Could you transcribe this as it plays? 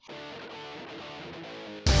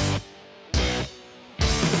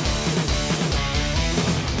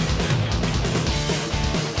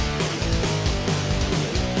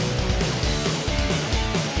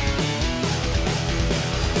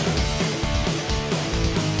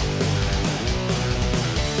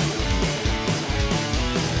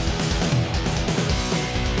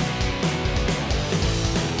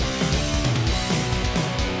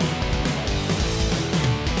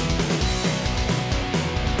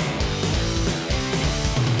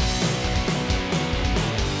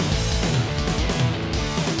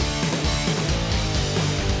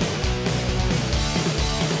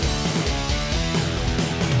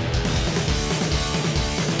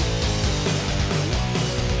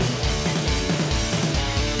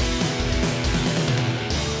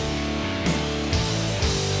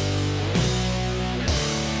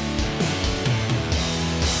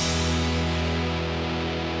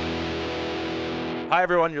Hi,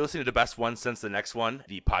 everyone. You're listening to Best One Since the Next One,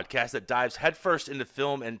 the podcast that dives headfirst into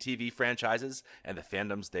film and TV franchises and the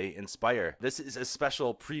fandoms they inspire. This is a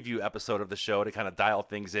special preview episode of the show to kind of dial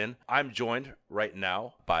things in. I'm joined right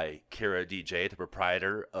now by Kara DJ, the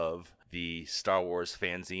proprietor of the Star Wars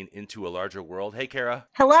fanzine Into a Larger World. Hey, Kara.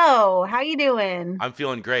 Hello. How you doing? I'm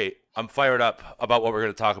feeling great. I'm fired up about what we're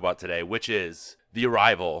going to talk about today, which is the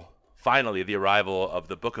arrival of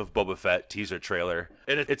the Book of Boba Fett teaser trailer.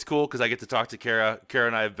 And it's cool because I get to talk to Kara. Kara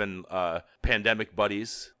and I have been pandemic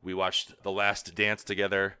buddies. We watched The Last Dance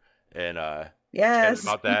together and chatted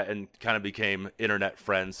about that and kind of became internet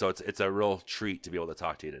friends. So it's a real treat to be able to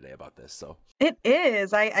talk to you today about this. So it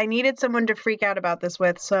is. I needed someone to freak out about this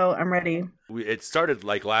with, so I'm ready. It started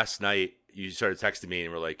like last night. You started texting me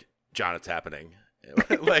and we're like, John, it's happening.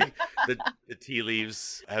 Like the tea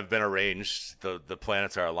leaves have been arranged, the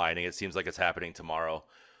planets are aligning. It seems like it's happening tomorrow.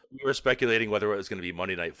 We were speculating whether it was going to be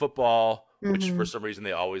Monday Night Football, which for some reason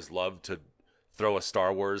they always love to throw a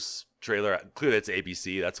Star Wars trailer. Clearly it's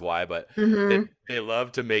ABC, that's why, but they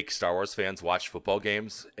love to make Star Wars fans watch football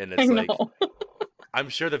games, and it's like I'm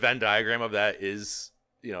sure the Venn diagram of that is,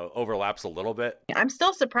 overlaps a little bit. I'm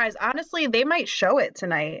still surprised. Honestly, they might show it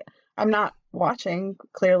tonight. I'm not watching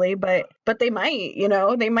clearly, but they might,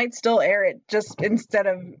 they might still air it just instead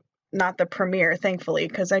of not the premiere, thankfully,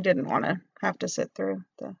 because I didn't want to have to sit through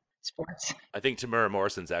the sports. I think Tamura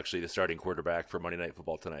Morrison's actually the starting quarterback for Monday Night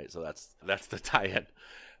Football tonight, so that's the tie-in.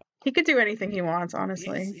 He could do anything he wants,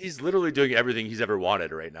 honestly. He's literally doing everything he's ever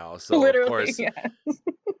wanted right now. So literally, of course, yes.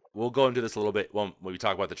 We'll go into this a little bit when we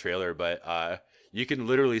talk about the trailer, but you can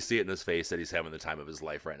literally see it in his face that he's having the time of his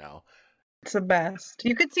life right now. It's the best.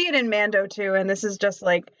 You could see it in Mando too, and this is just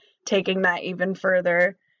like taking that even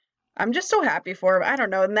further. I'm just so happy for him. I don't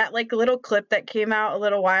know. And that like little clip that came out a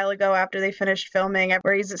little while ago after they finished filming,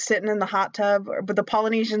 where he's sitting in the hot tub with the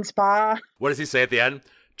Polynesian spa. What does he say at the end?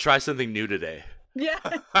 Try something new today. Yeah.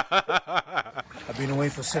 I've been away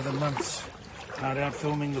for 7 months. Hard out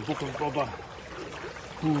filming the Book of Boba.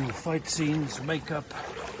 Ooh, fight scenes, makeup.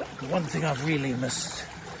 The one thing I've really missed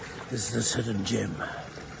is this hidden gem.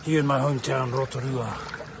 Here in my hometown, Rotorua.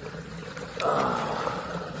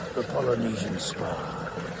 The Polynesian spa.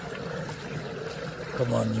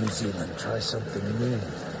 Come on, New Zealand, try something new.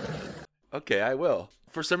 Okay, I will.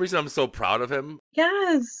 For some reason, I'm so proud of him.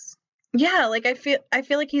 Yes. Yeah, like I feel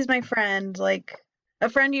like he's my friend, like a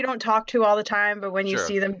friend you don't talk to all the time, but when you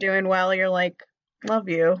see them doing well, you're like, love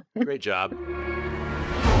you. Great job.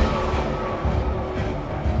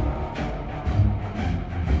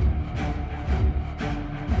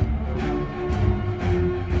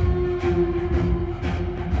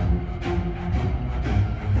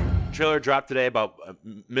 Trailer dropped today, about a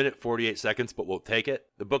minute 48 seconds, but we'll take it.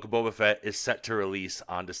 The Book of Boba Fett is set to release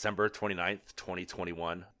on December 29th,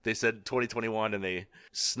 2021. They said 2021 and they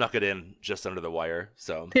snuck it in just under the wire.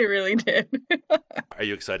 So they really did. Are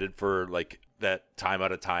you excited for like that time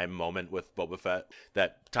out of time moment with Boba Fett?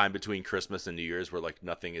 That time between Christmas and New Year's where like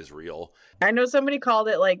nothing is real. I know somebody called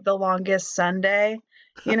it like the longest Sunday,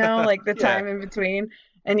 like the time in between.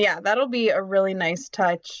 And yeah, that'll be a really nice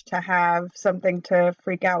touch to have something to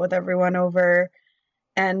freak out with everyone over.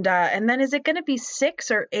 And then is it going to be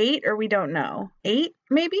 6 or 8 or we don't know? 8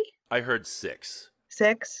 maybe? I heard 6.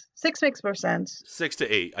 6? 6 makes more sense. 6 to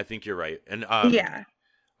 8. I think you're right. And yeah.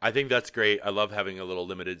 I think that's great. I love having a little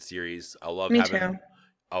limited series. I love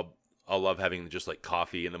I'll love having just like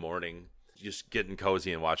coffee in the morning. Just getting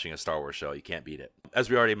cozy and watching a Star Wars show. You can't beat it. As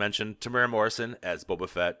we already mentioned, Tamura Morrison as Boba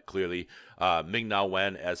Fett, clearly. Ming-Na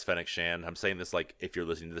Wen as Fennec Shan. I'm saying this like if you're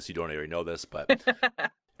listening to this, you don't already know this, but...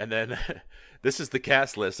 And then this is the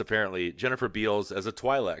cast list, apparently. Jennifer Beals as a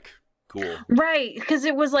Twi'lek. Cool. Right, because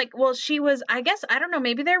it was like, well, she was, I guess, I don't know,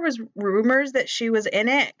 maybe there was rumors that she was in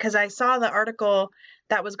it, because I saw the article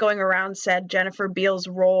that was going around said Jennifer Beals'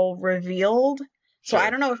 role revealed. So I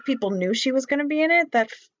don't know if people knew she was going to be in it. That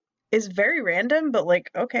is very random, but like,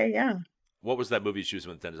 okay, yeah. What was that movie she was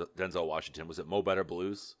in with Denzel Washington? Was it Mo Better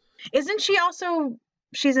Blues? Isn't she also,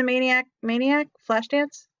 she's a Maniac,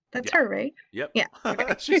 Flashdance? That's her, right? Yep. Yeah.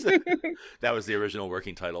 Okay. That was the original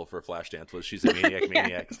working title for Flashdance, was She's a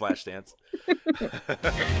Maniac, Flashdance.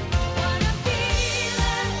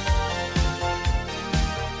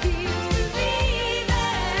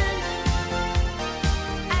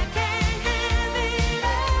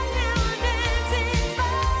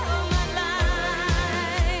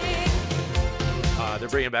 They're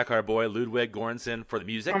bringing back our boy Ludwig Göransson for the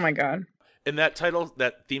music. Oh my god. And that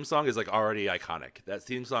theme song is like already iconic. That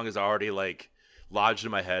theme song is already like lodged in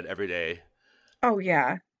my head every day. Oh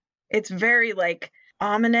yeah. It's very like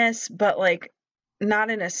ominous, but like not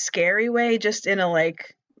in a scary way, just in a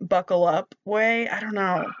like buckle up way. I don't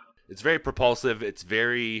know. It's very propulsive. It's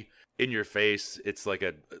very in your face. It's like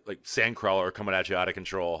a Sandcrawler coming at you out of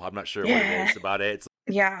control. I'm not sure what it is about it.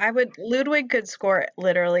 Yeah, Ludwig could score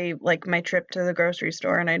literally like my trip to the grocery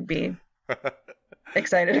store, and I'd be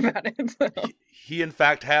excited about it. So. He in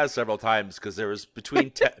fact has several times, because there was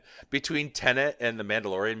between Tenet and the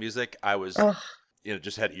Mandalorian music, I was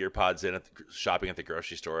just had ear pods in shopping at the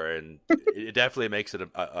grocery store, and it definitely makes it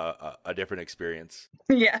a different experience.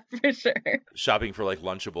 Yeah, for sure. Shopping for like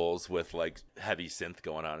Lunchables with like heavy synth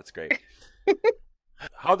going on, it's great.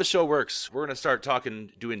 How the show works, we're going to start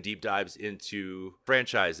doing deep dives into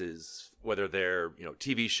franchises, whether they're,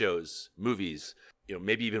 TV shows, movies,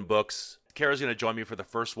 maybe even books. Kara's going to join me for the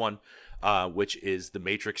first one, which is the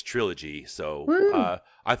Matrix trilogy. So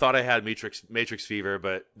I thought I had Matrix fever,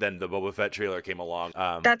 but then the Boba Fett trailer came along.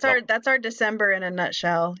 That's our December in a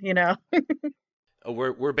nutshell,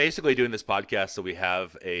 We're basically doing this podcast so we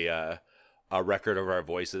have a record of our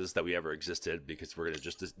voices that we ever existed, because we're going to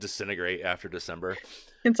just disintegrate after December.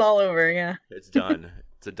 It's all over, yeah. It's done.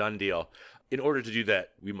 It's a done deal. In order to do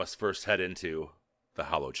that, we must first head into the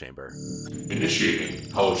Hollow Chamber.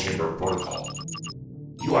 Initiating Hollow Chamber protocol.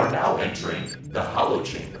 You are now entering the Hollow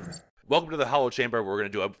Chamber. Welcome to the Hollow Chamber. We're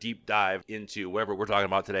going to do a deep dive into whatever we're talking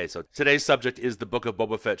about today. So today's subject is the Book of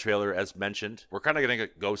Boba Fett trailer, as mentioned. We're kind of going to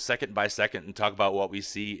go second by second and talk about what we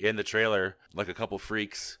see in the trailer, like a couple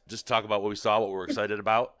freaks. Just talk about what we saw, what we're excited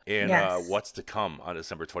about, and what's to come on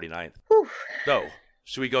December 29th. Whew. So,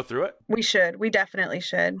 should we go through it? We should. We definitely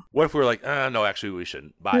should. What if we were like, no, actually we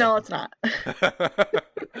shouldn't. Bye. No, it's not.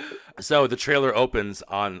 So the trailer opens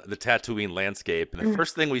on the Tatooine landscape, and the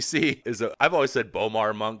first thing we see is I've always said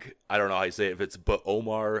Bomar monk. I don't know how you say it, if it's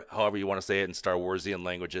Omar, however you want to say it in Star Warsian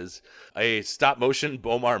languages. A stop-motion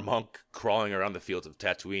Bomar monk crawling around the fields of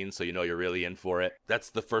Tatooine, so you know you're really in for it. That's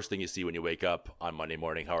the first thing you see when you wake up on Monday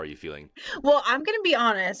morning. How are you feeling? Well, I'm going to be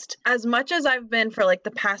honest. As much as I've been for like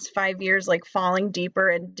the past 5 years, like falling deeper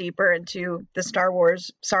and deeper into the Star Wars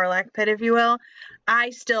Sarlacc pit, if you will, I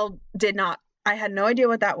still did not. I had no idea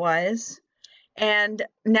what that was. And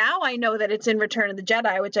now I know that it's in Return of the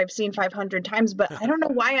Jedi, which I've seen 500 times, but I don't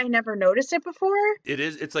know why I never noticed it before.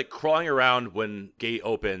 It's like crawling around when gate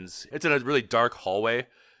opens. It's in a really dark hallway.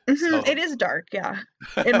 So, it is dark, yeah,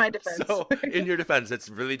 in my defense. So, in your defense, it's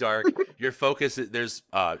really dark. Your focus, there's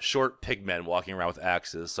short pigmen walking around with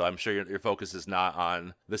axes, so I'm sure your focus is not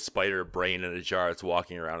on the spider brain in a jar that's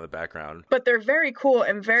walking around in the background. But they're very cool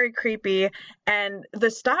and very creepy, and the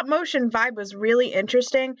stop-motion vibe was really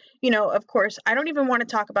interesting. Of course, I don't even want to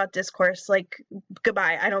talk about discourse. Like,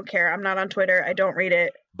 goodbye, I don't care. I'm not on Twitter. I don't read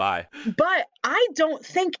it. Bye. But I don't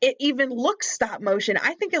think it even looks stop motion.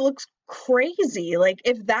 I think it looks crazy. Like,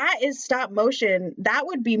 if that is stop motion, that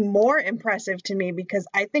would be more impressive to me, because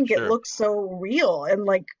I think it looks so real and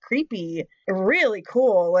like creepy, really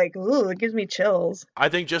cool. Like, ooh, it gives me chills. I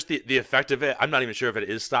think just the effect of it, I'm not even sure if it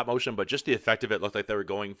is stop motion, but just the effect of it looked like they were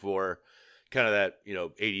going for kind of that,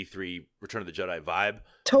 83 Return of the Jedi vibe.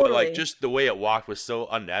 Totally. But like just the way it walked was so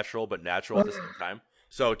unnatural but natural at the same time.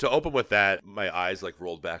 So to open with that, my eyes like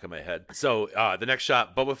rolled back in my head. So the next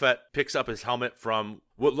shot, Boba Fett picks up his helmet from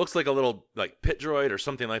what looks like a little like pit droid or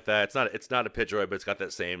something like that. It's not a pit droid, but it's got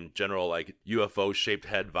that same general like UFO shaped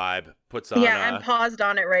head vibe. Puts on. Yeah, I'm paused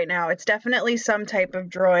on it right now. It's definitely some type of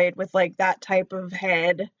droid with like that type of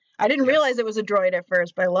head. I didn't realize it was a droid at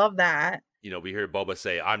first, but I love that. We hear Boba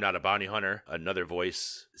say, "I'm not a bounty hunter." Another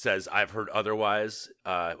voice says, "I've heard otherwise."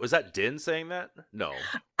 Was that Din saying that? No.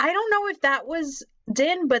 I don't know if that was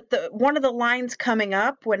Din, but one of the lines coming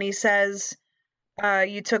up when he says,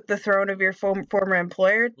 "You took the throne of your former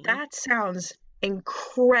employer," that sounds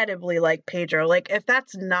incredibly like Pedro. Like, if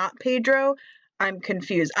that's not Pedro, I'm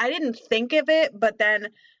confused. I didn't think of it, but then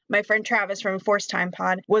my friend Travis from Force Time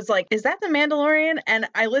Pod was like, "Is that the Mandalorian?" And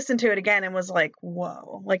I listened to it again and was like,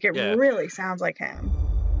 whoa, like it really sounds like him.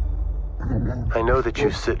 I know that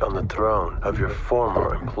you sit on the throne of your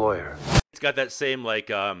former employer. It's got that same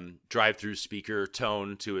like drive-through speaker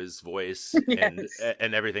tone to his voice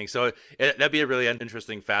and everything. So that'd be a really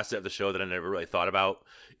interesting facet of the show that I never really thought about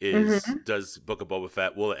is does Book of Boba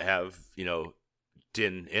Fett, will it have,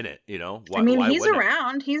 Din in it, why he's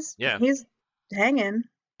around. He's hanging.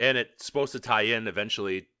 And it's supposed to tie in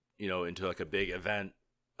eventually, into like a big event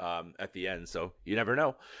at the end. So you never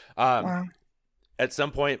know. Wow. At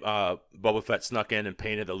some point, Boba Fett snuck in and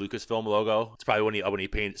painted the Lucasfilm logo. It's probably when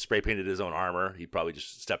he spray painted his own armor. He probably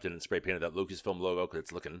just stepped in and spray painted that Lucasfilm logo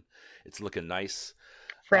because it's looking nice,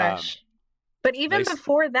 fresh. But even Nice.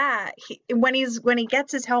 before that, when he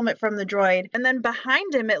gets his helmet from the droid, and then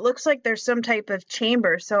behind him, it looks like there's some type of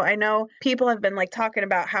chamber. So I know people have been like talking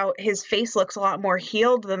about how his face looks a lot more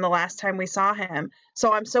healed than the last time we saw him.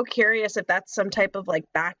 So I'm so curious if that's some type of like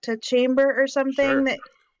Bacta chamber or something Sure. that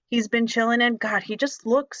he's been chilling in. God, he just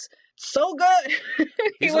looks so good. He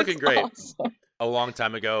He's looks looking great. awesome. A long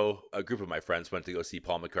time ago, a group of my friends went to go see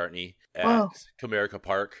Paul McCartney at Whoa. Comerica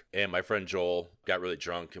Park, and my friend Joel got really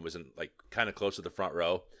drunk and was in like kind of close to the front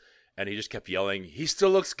row, and he just kept yelling, "He still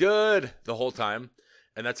looks good," the whole time.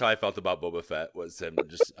 And that's how I felt about Boba Fett, was him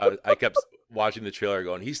just I kept watching the trailer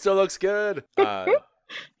going, "He still looks good."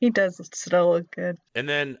 He does still look good. And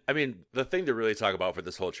then, I mean, the thing to really talk about for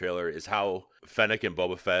this whole trailer is how Fennec and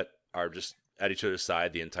Boba Fett are just at each other's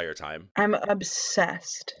side the entire time. I'm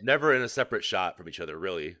obsessed. Never in a separate shot from each other,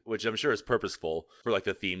 really, which I'm sure is purposeful for like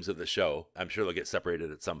the themes of the show. I'm sure they'll get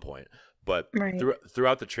separated at some point. But Right.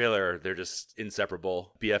 throughout the trailer, they're just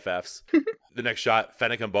inseparable BFFs. The next shot,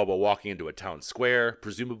 Fennec and Boba walking into a town square,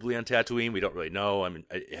 presumably on Tatooine. We don't really know. I mean,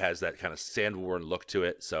 it has that kind of sand-worn look to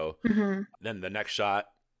it. So Hmm. then the next shot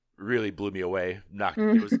really blew me away.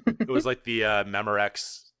 Mm. It was like the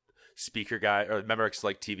Memorex speaker guy, or Memorex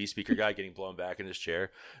like TV speaker guy getting blown back in his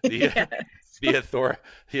chair. The Yes.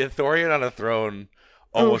 the Ithorian on a throne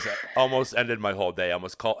almost ended my whole day. I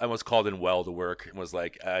almost called in well to work and was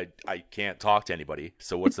like, I can't talk to anybody.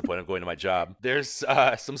 So what's the point of going to my job? There's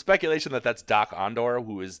some speculation that that's Doc Ondor,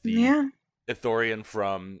 who is the Yeah. Ithorian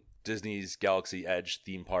from Disney's Galaxy Edge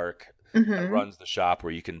theme park Hmm. that runs the shop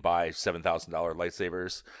where you can buy $7,000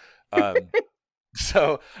 lightsabers.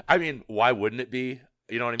 So I mean, why wouldn't it be?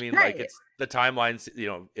 You know what I mean? Right. Like, it's the timelines. You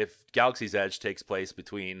know, if Galaxy's Edge takes place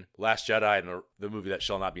between Last Jedi and the movie that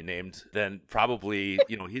shall not be named, then probably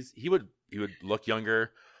he would look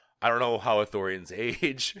younger. I don't know how Ithorians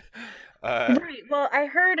age. Right. Well, I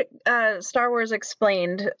heard Star Wars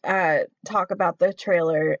Explained talk about the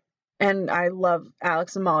trailer, and I love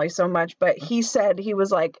Alex and Molly so much, but he said he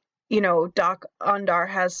was like, Doc Ondar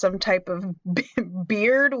has some type of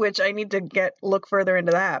beard, which I need to look further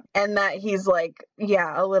into that, and that he's like,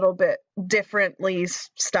 yeah, a little bit differently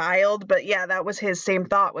styled, but yeah, that was his same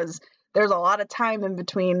thought, was there's a lot of time in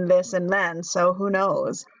between this and then, so who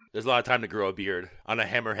knows. There's a lot of time to grow a beard on a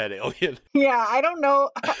hammerhead alien. Yeah, I don't know.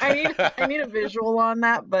 I need a visual on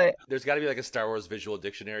that, but There's got to be like a Star Wars visual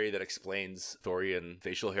dictionary that explains Thorian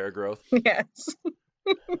facial hair growth. yes.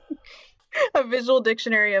 A visual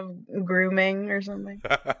dictionary of grooming or something.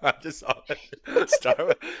 Just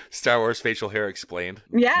Star Wars facial hair explained.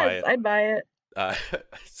 Yes, I'd buy it. Uh,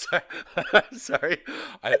 sorry,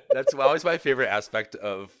 that's always my favorite aspect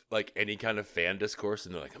of like any kind of fan discourse,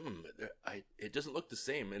 and they're like, it doesn't look the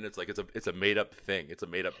same, and it's like it's a made up thing, it's a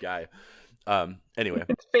made up guy. Anyway,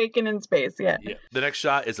 It's faking in space, yeah. yeah. The next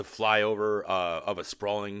shot is a flyover of a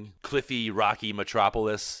sprawling, cliffy, rocky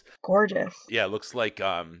metropolis. Gorgeous. Yeah, it looks like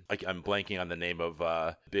I'm blanking on the name of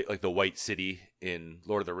like the White City in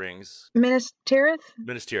Lord of the Rings. Minas Tirith?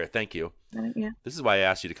 Minas Tirith, thank you. Yeah, This is why I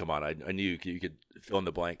asked you to come on. I knew you could fill in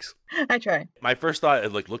the blanks. I try. My first thought,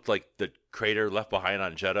 it looked like the crater left behind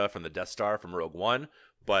on Jeddah from the Death Star from Rogue One,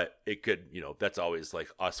 but it could, that's always like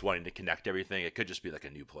us wanting to connect everything. It could just be like a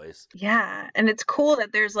new place. Yeah, and it's cool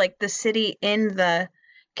that there's like the city in the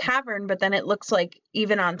cavern, but then it looks like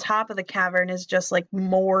even on top of the cavern is just like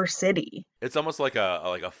more city. It's almost like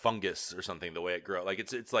a fungus or something, the way it grows. Like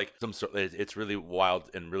it's like some sort. It's really wild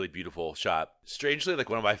and really beautiful shot. Strangely, like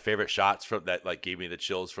one of my favorite shots from that like gave me the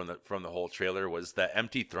chills from the whole trailer was the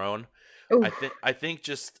empty throne. Ooh. I think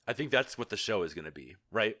that's what the show is going to be,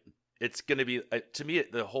 right? It's going to be to me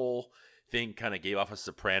the whole thing kind of gave off a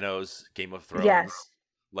Sopranos, Game of Thrones, Yes.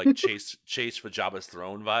 like chase for Jabba's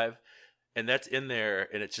throne vibe, and that's in there,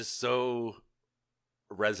 and it's just so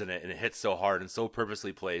resonant and it hits so hard and so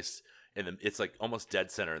purposely placed, and it's like almost dead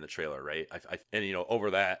center in the trailer, right? And over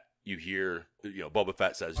that you hear Boba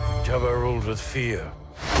Fett says, Jabba ruled with fear.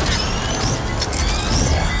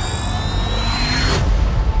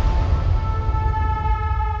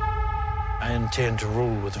 I intend to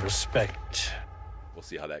rule with respect. we'll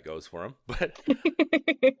see how that goes for him, but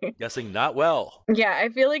guessing not well. Yeah, I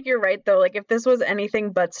feel like you're right though. Like if this was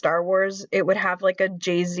anything but Star Wars, it would have like a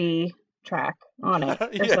Jay-Z track on it or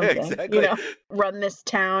Yeah, something. exactly. Run This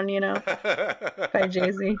Town, by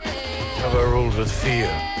Jay-Z. Jabba ruled with fear.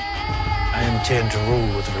 I intend to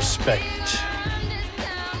rule with respect.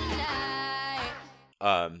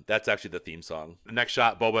 That's actually the theme song. The next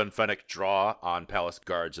shot, Boba and Fennec draw on palace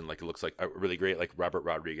guards, and it looks like a really great Robert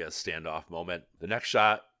Rodriguez standoff moment. The next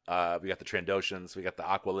shot, we got the Trandoshans, we got the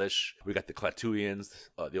Aqualish, we got the Klatooians,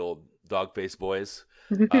 the old dog face boys.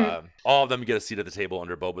 All of them get a seat at the table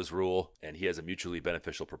under Boba's rule, and he has a mutually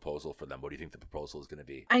beneficial proposal for them. What do you think the proposal is going to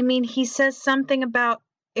be? I mean, he says something about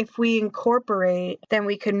if we incorporate, then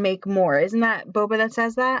we could make more. Isn't that Boba that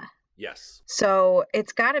says that? Yes. So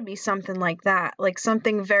it's got to be something like that, like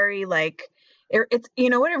something very like it's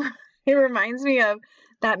what it reminds me of,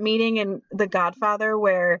 that meeting in The Godfather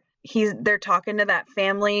where they're talking to that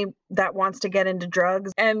family that wants to get into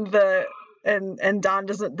drugs, and Don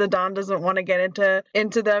doesn't want to get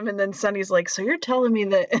into them, and then Sonny's like, so you're telling me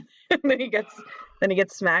that and then he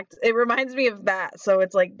gets smacked. It reminds me of that, so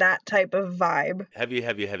it's like that type of vibe.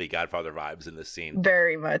 Heavy Godfather vibes in this scene.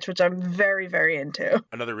 Very much, which I'm very, very into.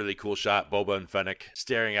 Another really cool shot, Boba and Fennec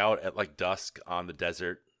staring out at like dusk on the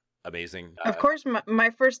desert. Amazing. Of course,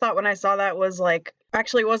 my first thought when I saw that was like,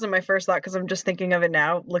 actually it wasn't my first thought because I'm just thinking of it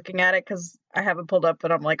now, looking at it, because I have it pulled up,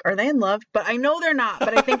 but I'm like, are they in love? But I know they're not.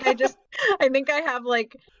 But I think I have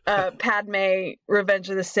like Padme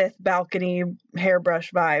Revenge of the Sith balcony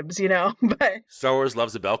hairbrush vibes, But Star Wars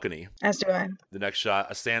loves a balcony. As do I. The next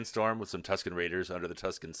shot, a sandstorm with some Tusken Raiders under the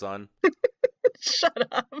Tusken sun. Shut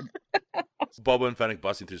up. Boba and Fennec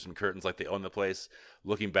busting through some curtains like they own the place,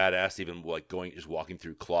 looking badass, even like just walking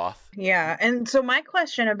through cloth. Yeah, and so my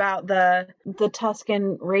question about the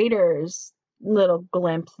Tusken Raiders little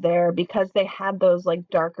glimpse there, because they had those like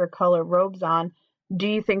darker color robes on, do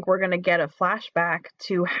you think we're going to get a flashback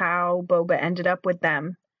to how Boba ended up with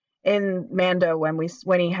them in Mando when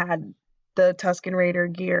he had the Tusken Raider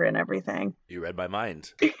gear and everything? You read my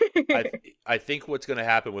mind. I think what's going to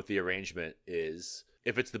happen with the arrangement is,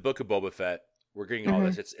 if it's the Book of Boba Fett, we're getting all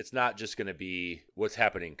this. It's not just going to be what's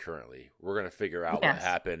happening currently. We're going to figure out what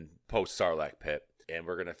happened post Sarlacc pit, and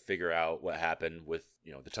we're going to figure out what happened with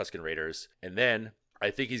the Tusken Raiders, and then I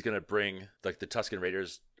think he's going to bring like the Tusken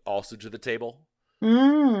Raiders also to the table.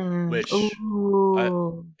 Which is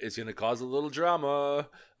going to cause a little drama.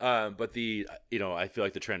 But I feel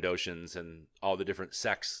like the Trandoshans and all the different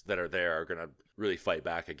sects that are there are going to really fight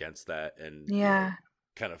back against that, and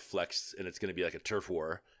kind of flex, and it's going to be like a turf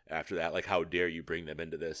war after that. Like, how dare you bring them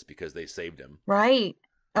into this because they saved him? Right.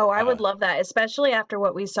 Oh, I would love that, especially after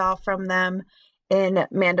what we saw from them in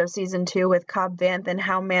Mando season 2 with Cobb Vanth and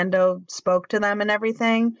how Mando spoke to them and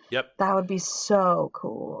everything. Yep. That would be so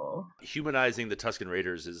cool. Humanizing the Tusken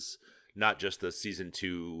Raiders is not just the season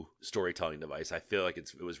 2 storytelling device. I feel like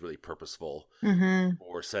it was really purposeful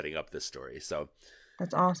for setting up this story. So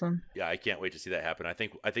that's awesome. Yeah, I can't wait to see that happen. I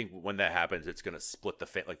think when that happens, it's gonna split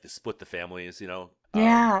the families.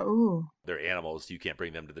 Yeah. Ooh. They're animals. You can't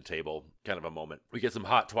bring them to the table. Kind of a moment. We get some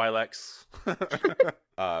hot Twi'leks.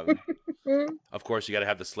 Of course, you got to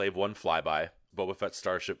have the Slave One flyby, Boba Fett's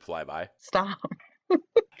starship flyby. Stop.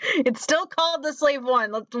 It's still called the Slave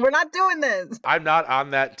One. We're not doing this. I'm not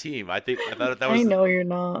on that team. I thought that was. I know you're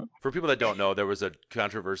not. For people that don't know, there was a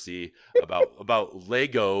controversy about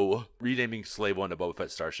Lego renaming Slave One to Boba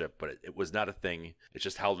Fett's starship, but it was not a thing. It's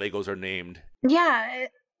just how Legos are named. Yeah,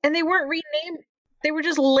 and they weren't renamed. They were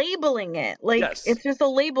just labeling it. Like, It's just a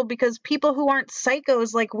label because people who aren't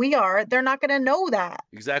psychos like we are, they're not going to know that.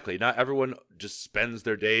 Exactly. Not everyone just spends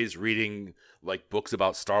their days reading like books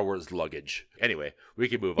about Star Wars luggage. Anyway, we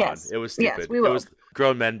can move on. It was stupid. Yes, we will. It was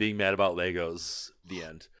grown men being mad about Legos. The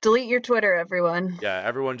end. Delete your Twitter, everyone. Yeah,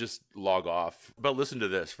 everyone just log off. But listen to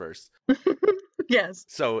this first. Yes.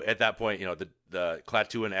 So at that point, the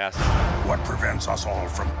Klaatuan asks, "What prevents us all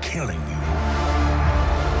from killing you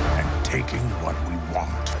and taking what we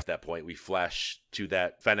want?" At that point, we flash to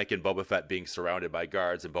that Fennec and Boba Fett being surrounded by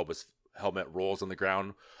guards, and Boba's helmet rolls on the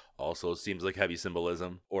ground. Also seems like heavy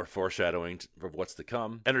symbolism or foreshadowing of what's to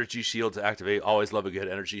come. Energy shield to activate. Always love a good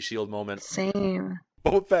energy shield moment. Same.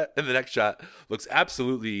 Boba Fett in the next shot looks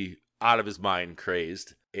absolutely out of his mind,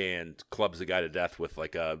 crazed, and clubs the guy to death with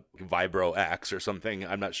like a vibro axe or something.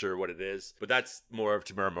 I'm not sure what it is, but that's more of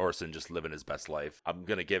Tamara Morrison just living his best life. I'm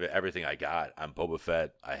gonna give it everything I got. I'm Boba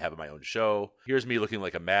Fett. I have my own show. Here's me looking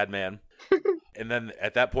like a madman. And then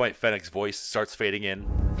at that point, Fennec's voice starts fading in.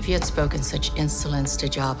 If you had spoken such insolence to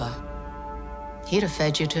Jabba, he'd have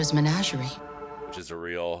fed you to his menagerie. Which is a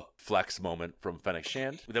real flex moment from Fennec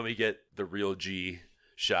Shand. Then we get the real G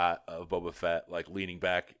shot of Boba Fett like leaning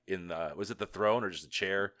back in the, was it the throne or just a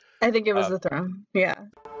chair? I think it was the throne. Yeah.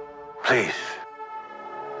 Please.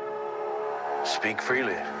 Speak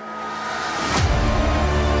freely.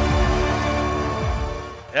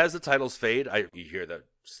 As the titles fade, you hear the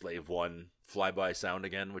Slave One flyby sound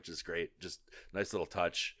again, which is great. Just nice little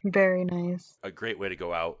touch. Very nice. A great way to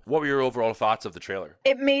go out. What were your overall thoughts of the trailer?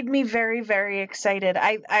 It made me very, very excited.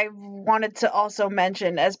 I wanted to also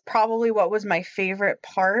mention, as probably what was my favorite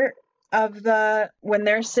part of when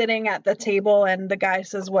they're sitting at the table and the guy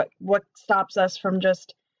says, what stops us from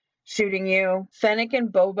just shooting you? Fennec and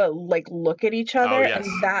Boba like look at each other, yes.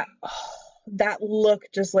 and that look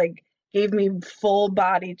just like gave me full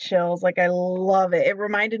body chills. Like, I love it. It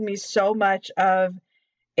reminded me so much of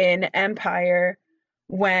in Empire,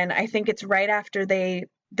 when I think it's right after they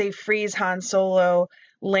freeze Han Solo,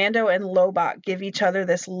 Lando and Lobot give each other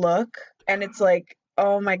this look, and it's like,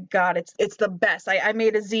 oh my god, it's the best. I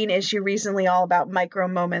made a zine issue recently all about micro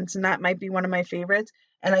moments, and that might be one of my favorites.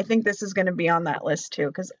 And I think this is going to be on that list too,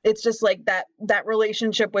 because it's just like that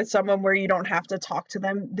relationship with someone where you don't have to talk to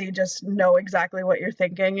them. They just know exactly what you're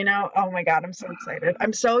thinking, you know? Oh my God, I'm so excited.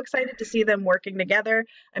 I'm so excited to see them working together.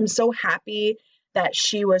 I'm so happy that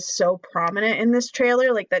she was so prominent in this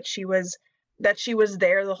trailer, like that she was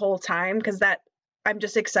there the whole time, because I'm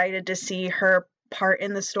just excited to see her part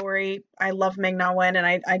in the story. I love Ming-Na Wen, and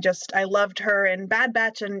I loved her in Bad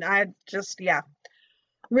Batch, and I just, yeah.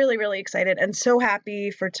 Really, really excited and so happy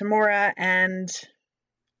for Tamora, and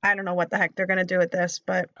I don't know what the heck they're going to do with this,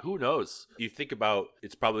 but who knows? You think about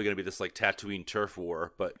it's probably going to be this like Tatooine turf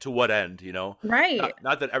war, but to what end, you know? Right.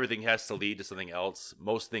 Not that everything has to lead to something else.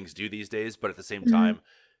 Most things do these days, but at the same time,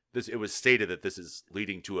 it was stated that this is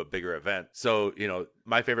leading to a bigger event. So, you know,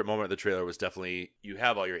 my favorite moment of the trailer was definitely, you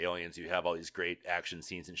have all your aliens, you have all these great action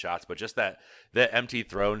scenes and shots, but just that empty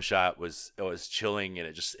throne shot was chilling,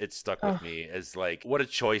 and it stuck with me as like, what a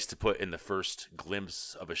choice to put in the first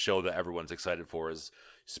glimpse of a show that everyone's excited for, is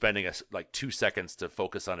spending like 2 seconds to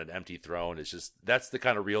focus on an empty throne. It's just, that's the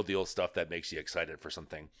kind of real deal stuff that makes you excited for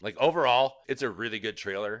something. Like, overall, it's a really good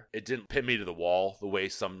trailer. It didn't pin me to the wall the way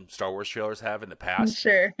some Star Wars trailers have in the past.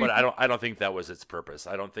 Sure. But I don't think that was its purpose.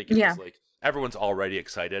 I don't think it was like everyone's already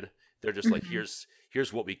excited. They're just like,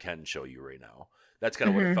 here's what we can show you right now. That's kind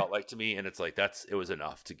of what it felt like to me, and it's like it was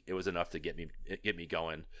enough to get me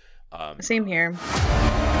going. Same here.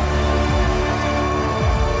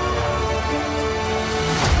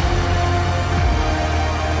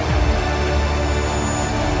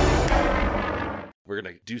 We're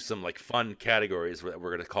going to do some like fun categories that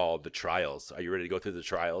we're going to call the trials. Are you ready to go through the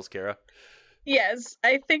trials, Kara? Yes,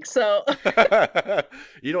 I think so.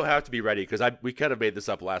 You don't have to be ready, because we kind of made this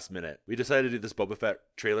up last minute. We decided to do this Boba Fett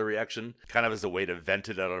trailer reaction kind of as a way to vent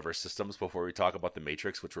it out of our systems before we talk about The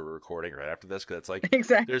Matrix, which we're recording right after this, because it's like,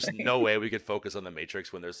 exactly. There's no way we could focus on The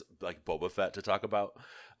Matrix when there's like Boba Fett to talk about.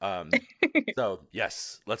 So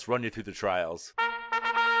yes, let's run you through the trials.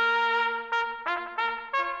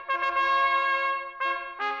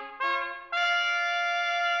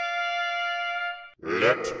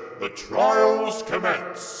 Let the trials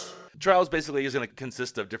commence. Trials basically is going to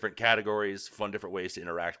consist of different categories, fun different ways to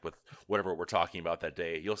interact with whatever we're talking about that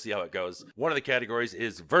day. You'll see how it goes. One of the categories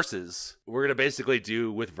is versus. We're going to basically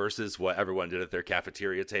do with versus what everyone did at their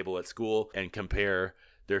cafeteria table at school and compare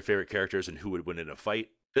their favorite characters and who would win in a fight.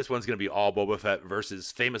 This one's going to be all Boba Fett versus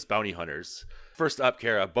famous bounty hunters. First up,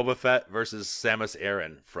 Kara, Boba Fett versus Samus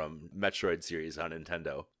Aran from Metroid series on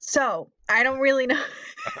Nintendo. So, I don't really know.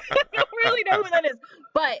 I don't really know who that is.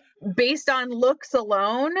 But based on looks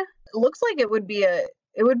alone, it looks like it would be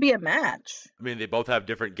a match. I mean, they both have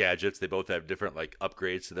different gadgets. They both have different like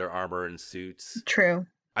upgrades to their armor and suits. True.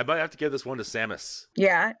 I might have to give this one to Samus.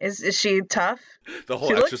 Yeah, is she tough? The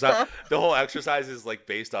whole exercise is like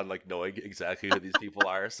based on like knowing exactly who these people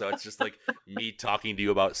are. So it's just like me talking to you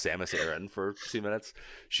about Samus Aran for 2 minutes.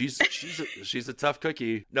 She's a tough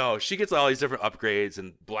cookie. No, she gets all these different upgrades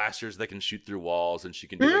and blasters that can shoot through walls, and she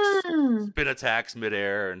can do like spin attacks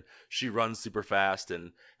midair, and she runs super fast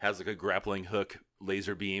and has like a grappling hook,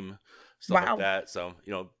 laser beam, stuff like that. So,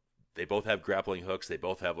 you know, they both have grappling hooks. They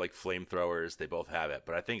both have like flamethrowers. They both have it.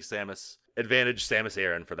 But I think Samus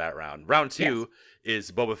Aran for that round. Round 2 is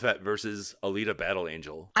Boba Fett versus Alita Battle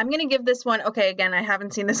Angel. I'm going to give this one. Okay, again, I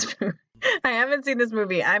haven't seen this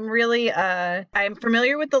movie. I'm really I'm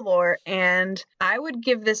familiar with the lore, and I would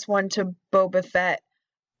give this one to Boba Fett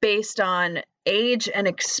based on age and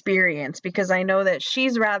experience, because I know that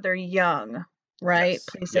she's rather young, right? Yes.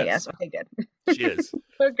 Please say yes. Okay, good. She is.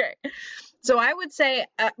 Okay. So I would say,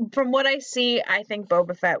 from what I see, I think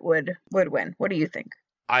Boba Fett would win. What do you think?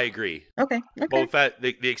 I agree. Okay. Boba Fett,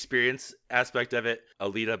 the experience aspect of it,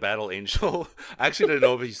 Alita Battle Angel. I actually don't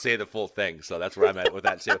know if you say the full thing, so that's where I'm at with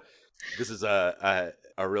that too. This is a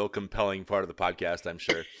real compelling part of the podcast, I'm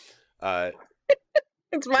sure.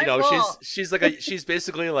 It's my fault. She's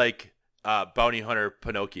basically like bounty hunter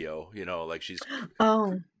Pinocchio. You know, like she's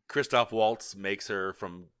Christoph Waltz makes her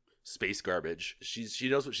from space garbage. She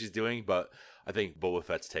knows what she's doing, but I think Boba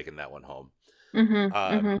Fett's taking that one home.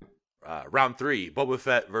 Round 3, Boba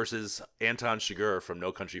Fett versus Anton Chigurh from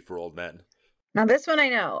No Country for Old Men. Now this one I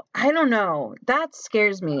know. I don't know. That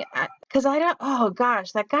scares me. Because I don't, oh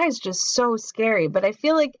gosh, that guy's just so scary. But I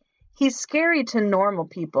feel like he's scary to normal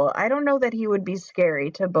people. I don't know that he would be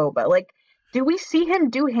scary to Boba. Like, do we see him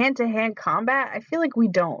do hand-to-hand combat? I feel like we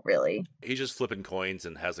don't really. He's just flipping coins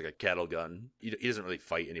and has like a cattle gun. He doesn't really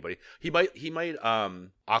fight anybody. He might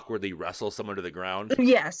awkwardly wrestle someone to the ground.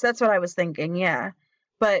 Yes, that's what I was thinking. Yeah.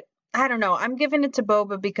 But I don't know. I'm giving it to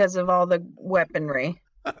Boba because of all the weaponry.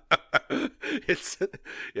 It's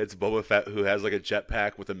Boba Fett who has like a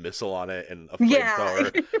jetpack with a missile on it and a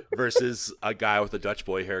flamethrower versus a guy with a Dutch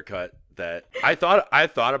boy haircut. That I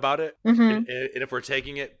thought about it, and if we're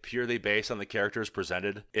taking it purely based on the characters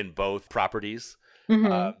presented in both properties,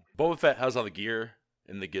 Boba Fett has all the gear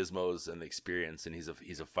and the gizmos and the experience, and he's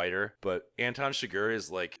a fighter. But Anton Chigurh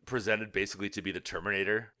is like presented basically to be the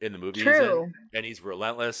Terminator in the movie. True. He's in, and he's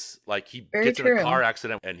relentless. Like he Very gets true. in a car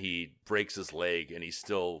accident and he breaks his leg, and he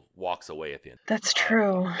still walks away at the end. That's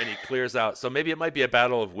true. And he clears out. So maybe it might be a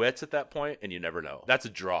battle of wits at that point, and you never know. That's a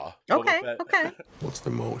draw. Okay. Boba Fett. Okay. What's the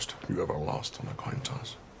most you ever lost on a coin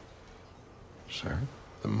toss? Sir?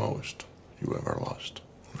 The most you ever lost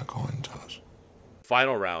on a coin toss?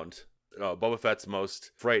 Final round. Boba Fett's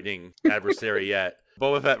most frightening adversary yet.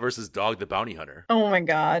 Boba Fett versus Dog the Bounty Hunter. Oh my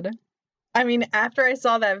god. I mean, after I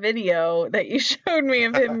saw that video that you showed me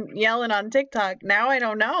of him yelling on TikTok, now I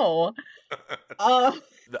don't know.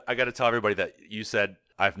 I got to tell everybody that you said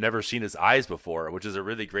I've never seen his eyes before, which is a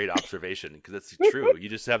really great observation because it's true. You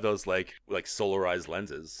just have those like solarized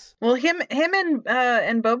lenses. Well, him and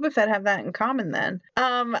Boba Fett have that in common then.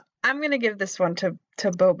 I'm gonna give this one to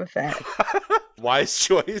Boba Fett. Wise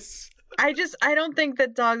choice. I don't think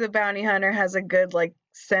that Dog the Bounty Hunter has a good like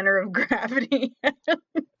center of gravity.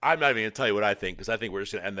 I'm not even gonna tell you what I think because I think we're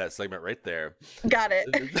just gonna end that segment right there. Got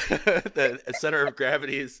it. The center of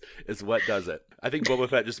gravity is what does it. I think Boba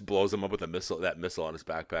Fett just blows him up with that missile on his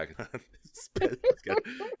backpack.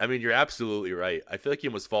 I mean, you're absolutely right. I feel like he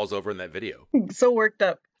almost falls over in that video. So worked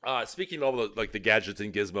up. Speaking of all the gadgets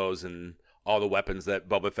and gizmos and all the weapons that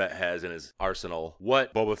Boba Fett has in his arsenal,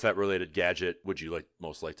 what Boba Fett related gadget would you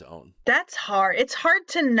most like to own? That's hard. It's hard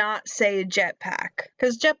to not say jetpack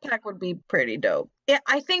because jetpack would be pretty dope. Yeah,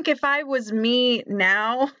 I think if I was me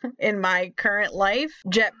now in my current life,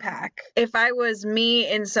 jetpack. If I was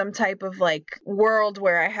me in some type of like world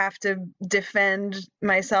where I have to defend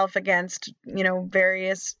myself against,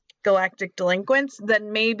 various galactic delinquents,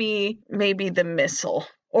 then maybe the missile.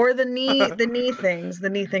 Or the knee things. The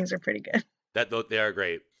knee things are pretty good. They are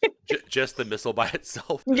great. Just the missile by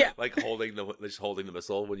itself. Yeah. Like holding the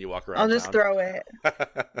missile when you walk around. I'll just throw it.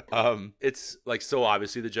 It's like so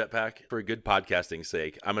obviously the jetpack. For a good podcasting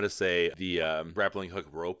sake, I'm gonna say the grappling hook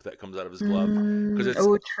rope that comes out of his glove.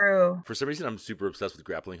 True. For some reason, I'm super obsessed with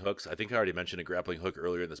grappling hooks. I think I already mentioned a grappling hook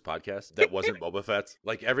earlier in this podcast. That wasn't Boba Fett's.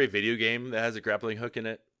 Like every video game that has a grappling hook in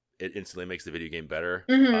it, it instantly makes the video game better.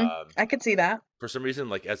 I could see that. For some reason,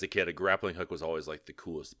 like as a kid, a grappling hook was always like the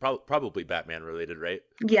coolest. Probably Batman related, right?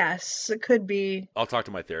 Yes, it could be. I'll talk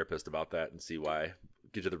to my therapist about that and see why.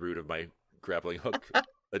 Get to the root of my grappling hook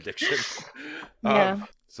addiction. Yeah.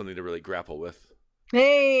 Something to really grapple with.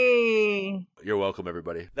 Hey! You're welcome,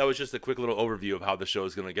 everybody. That was just a quick little overview of how the show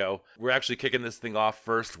is going to go. We're actually kicking this thing off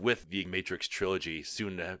first with the Matrix trilogy,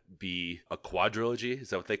 soon to be a quadrilogy.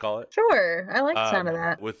 Is that what they call it? Sure. I like the sound of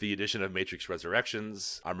that. With the addition of Matrix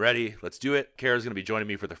Resurrections. I'm ready. Let's do it. Kara's going to be joining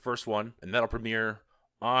me for the first one, and that'll premiere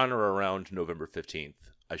on or around November 15th.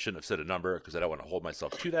 I shouldn't have said a number because I don't want to hold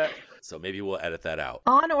myself to that. So maybe we'll edit that out.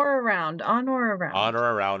 On or around. On or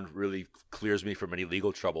around really clears me from any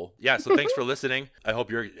legal trouble. Yeah, so thanks for listening. I hope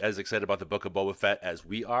you're as excited about the Book of Boba Fett as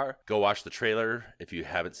we are. Go watch the trailer if you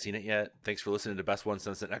haven't seen it yet. Thanks for listening to Best One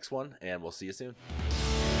Since the Next One, and we'll see you soon.